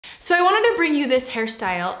So I wanted to bring you this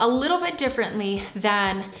hairstyle a little bit differently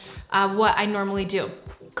than what I normally do.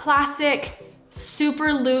 Classic,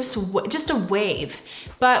 super loose, just a wave,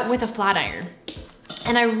 but with a flat iron.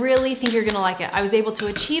 And I really think you're gonna like it. I was able to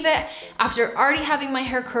achieve it after already having my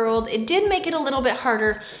hair curled. It did make it a little bit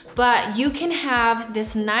harder, but you can have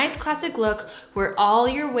this nice classic look where all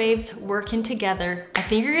your waves working together. I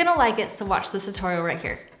think you're gonna like it, so watch this tutorial right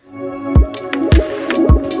here.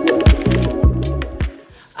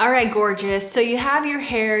 All right, gorgeous. So you have your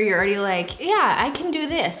hair, you're already like, yeah, I can do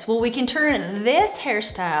this. Well, we can turn this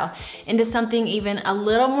hairstyle into something even a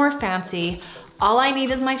little more fancy. All I need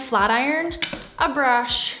is my flat iron, a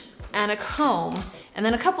brush, and a comb, and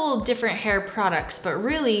then a couple of different hair products, but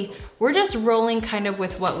really, we're just rolling kind of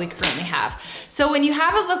with what we currently have. So when you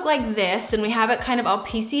have it look like this, and we have it kind of all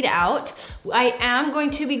pieced out, I am going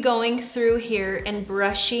to be going through here and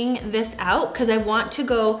brushing this out, because I want to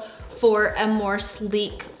go for a more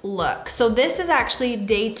sleek look. So this is actually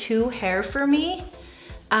day 2 hair for me.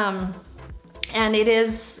 And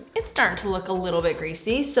it's starting to look a little bit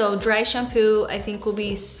greasy. So dry shampoo I think will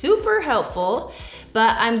be super helpful,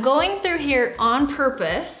 but I'm going through here on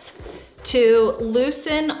purpose to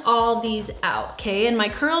loosen all these out, okay? And my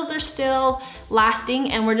curls are still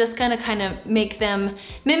lasting, and we're just gonna kind of make them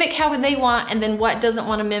mimic how they want, and then what doesn't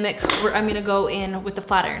wanna mimic, I'm gonna go in with the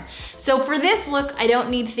flat iron. So for this look, I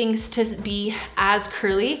don't need things to be as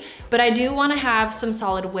curly, but I do wanna have some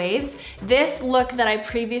solid waves. This look that I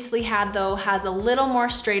previously had though has a little more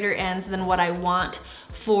straighter ends than what I want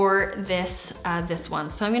for this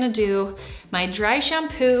one. So I'm gonna do my dry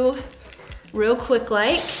shampoo real quick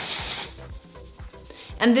like.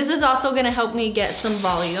 And this is also gonna help me get some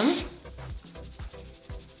volume.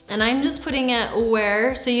 And I'm just putting it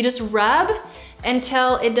where, so you just rub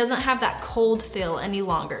until it doesn't have that cold feel any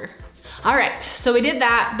longer. All right, so we did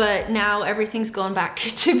that, but now everything's going back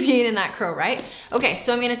to being in that curl, right? Okay,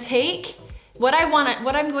 so I'm gonna take what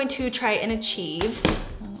I'm going to try and achieve,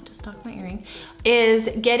 oh, just knocked my earring, is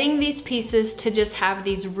getting these pieces to just have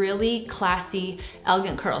these really classy,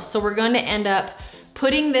 elegant curls. So we're going to end up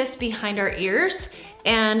putting this behind our ears,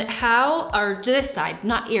 and this side,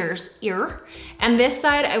 not ears, ear. And this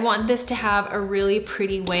side, I want this to have a really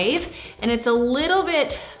pretty wave, and it's a little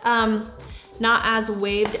bit not as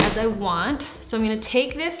waved as I want. So I'm gonna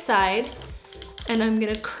take this side and I'm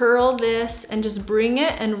gonna curl this and just bring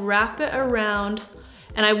it and wrap it around.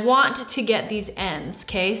 And I want to get these ends,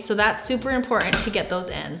 okay? So that's super important to get those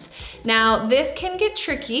ends. Now, this can get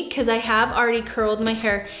tricky because I have already curled my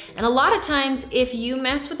hair. And a lot of times, if you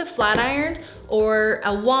mess with a flat iron or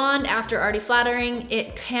a wand after already flat ironing,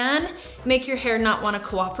 it can make your hair not wanna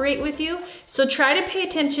cooperate with you. So try to pay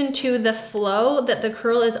attention to the flow that the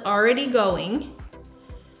curl is already going.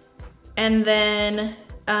 And then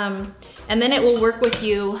it will work with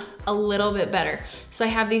you a little bit better. So I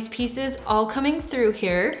have these pieces all coming through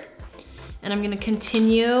here, and I'm gonna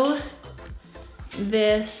continue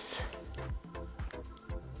this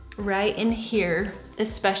right in here,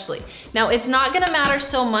 especially. Now, it's not gonna matter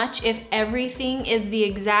so much if everything is the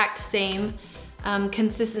exact same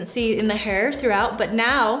consistency in the hair throughout, but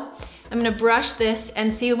now I'm gonna brush this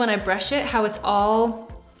and see when I brush it, how it's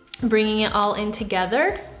all bringing it all in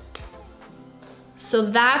together. So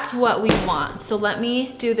that's what we want. So let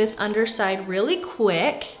me do this underside really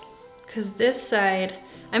quick, because this side,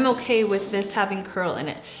 I'm okay with this having curl in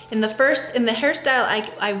it. In the hairstyle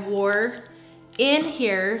I wore in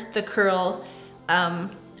here, the curl,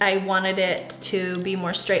 I wanted it to be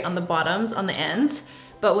more straight on the bottoms, on the ends.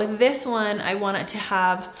 But with this one, I want it to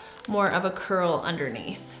have more of a curl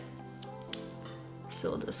underneath.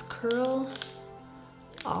 So we'll just curl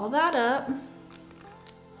all that up.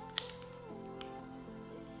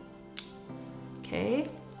 Okay.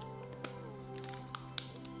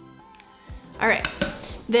 All right,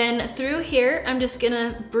 then through here, I'm just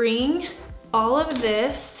gonna bring all of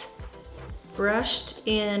this brushed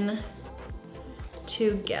in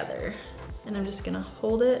together. And I'm just gonna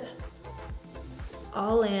hold it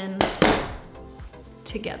all in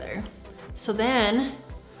together. So then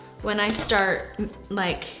when I start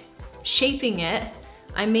like shaping it,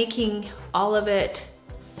 I'm making all of it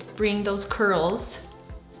bring those curls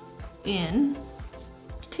in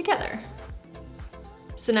together.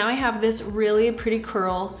 So now I have this really pretty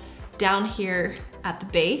curl down here at the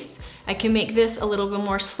base. I can make this a little bit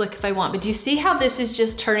more slick if I want, but do you see how this is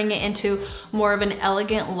just turning it into more of an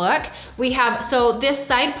elegant look? So this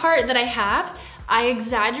side part that I have, I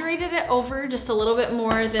exaggerated it over just a little bit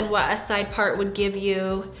more than what a side part would give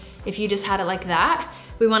you if you just had it like that.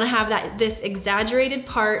 We wanna have this exaggerated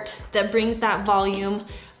part that brings that volume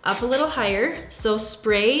up a little higher. So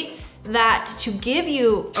spray that to give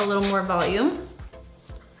you a little more volume.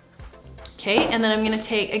 Okay, and then I'm gonna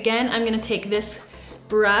take this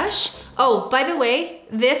brush. Oh, by the way,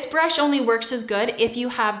 this brush only works as good if you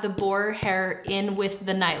have the boar hair in with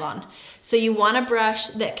the nylon. So you want a brush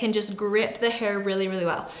that can just grip the hair really, really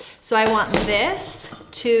well. So I want this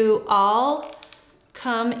to all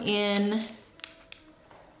come in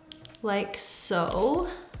like so.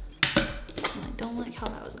 I don't like how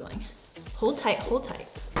that was going. Hold tight, hold tight.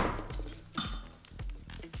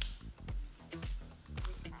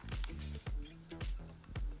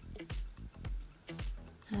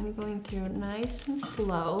 I'm going through nice and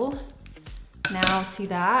slow. Now see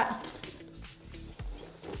that?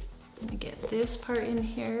 I'm gonna get this part in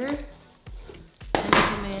here and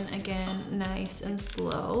come in again nice and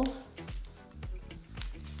slow,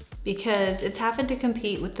 because it's having to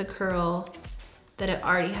compete with the curl that it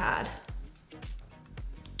already had.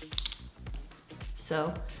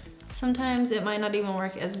 So sometimes it might not even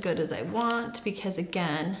work as good as I want, because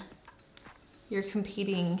again, you're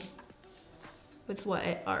competing with what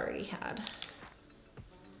it already had.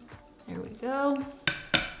 There we go.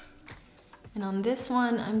 And on this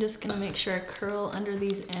one, I'm just gonna make sure I curl under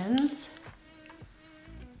these ends.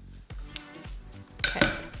 Okay,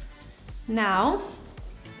 now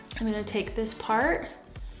I'm gonna take this part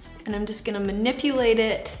and I'm just gonna manipulate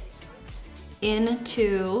it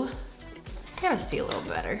into, I gotta see a little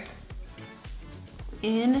better,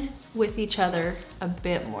 in with each other a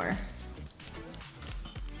bit more.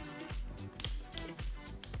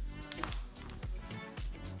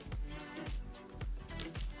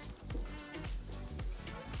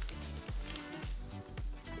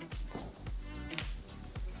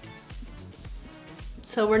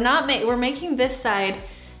 So we're making this side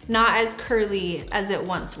not as curly as it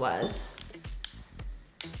once was.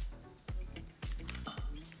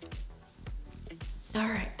 All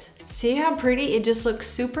right, see how pretty? It just looks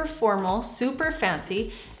super formal, super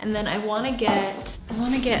fancy. And then I wanna get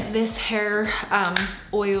this hair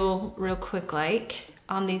oil real quick like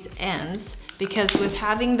on these ends, because with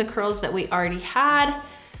having the curls that we already had,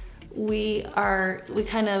 we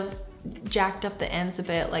kind of jacked up the ends a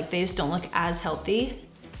bit, like they just don't look as healthy.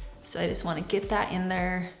 So I just want to get that in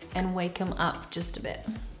there and wake them up just a bit.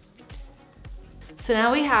 So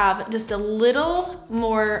now we have just a little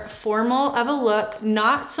more formal of a look,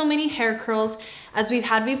 not so many hair curls as we've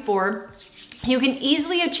had before. You can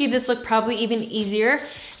easily achieve this look, probably even easier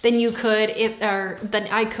than you could than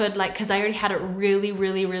I could, like, cause I already had it really,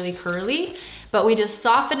 really, really curly, but we just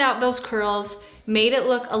softened out those curls, made it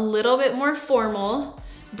look a little bit more formal,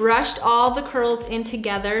 brushed all the curls in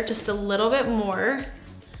together just a little bit more.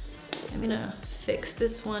 I'm gonna fix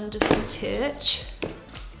this one just a titch.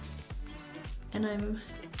 And I'm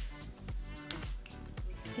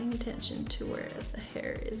paying attention to where the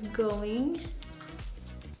hair is going.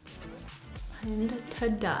 And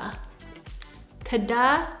ta-da.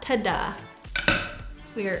 Ta-da, ta-da.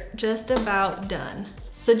 We are just about done.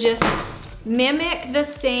 So just mimic the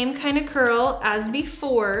same kind of curl as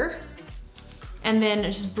before, and then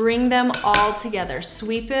just bring them all together.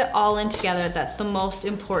 Sweep it all in together. That's the most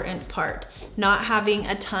important part. Not having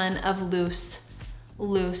a ton of loose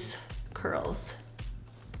curls.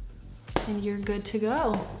 And you're good to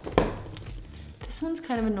go. This one's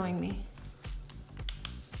kind of annoying me.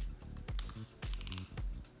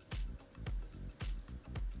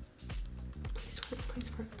 Please work,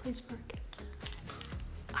 please work, please work.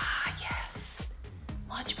 Ah, yes,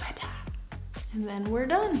 much better. And then we're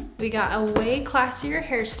done. We got a way classier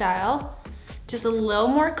hairstyle, just a little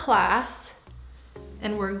more class,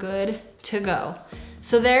 and we're good to go.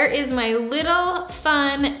 So there is my little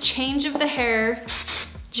fun change of the hair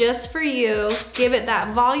just for you. Give it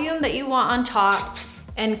that volume that you want on top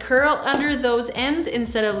and curl under those ends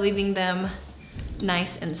instead of leaving them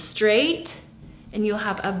nice and straight. And you'll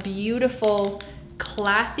have a beautiful,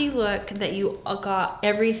 classy look that you got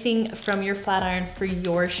everything from your flat iron for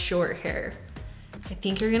your short hair. I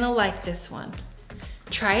think you're gonna like this one.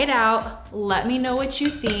 Try it out, let me know what you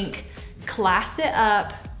think, class it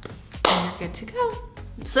up, and you're good to go.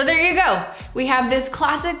 So there you go. We have this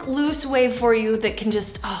classic loose wave for you that can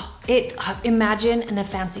just, imagine in a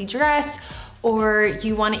fancy dress, or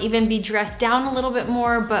you wanna even be dressed down a little bit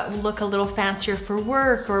more, but look a little fancier for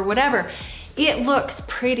work or whatever. It looks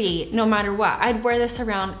pretty no matter what. I'd wear this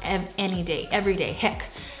around any day, every day. Heck,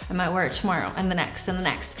 I might wear it tomorrow and the next and the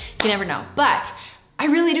next. You never know. But I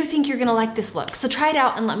really do think you're gonna like this look. So try it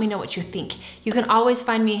out and let me know what you think. You can always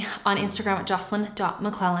find me on Instagram at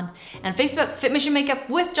jocelyn.mcclellan and Facebook, Fit Mission Makeup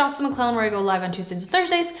with Jocelyn McClellan, where I go live on Tuesdays and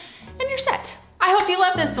Thursdays, and you're set. I hope you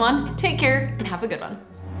love this one. Take care and have a good one.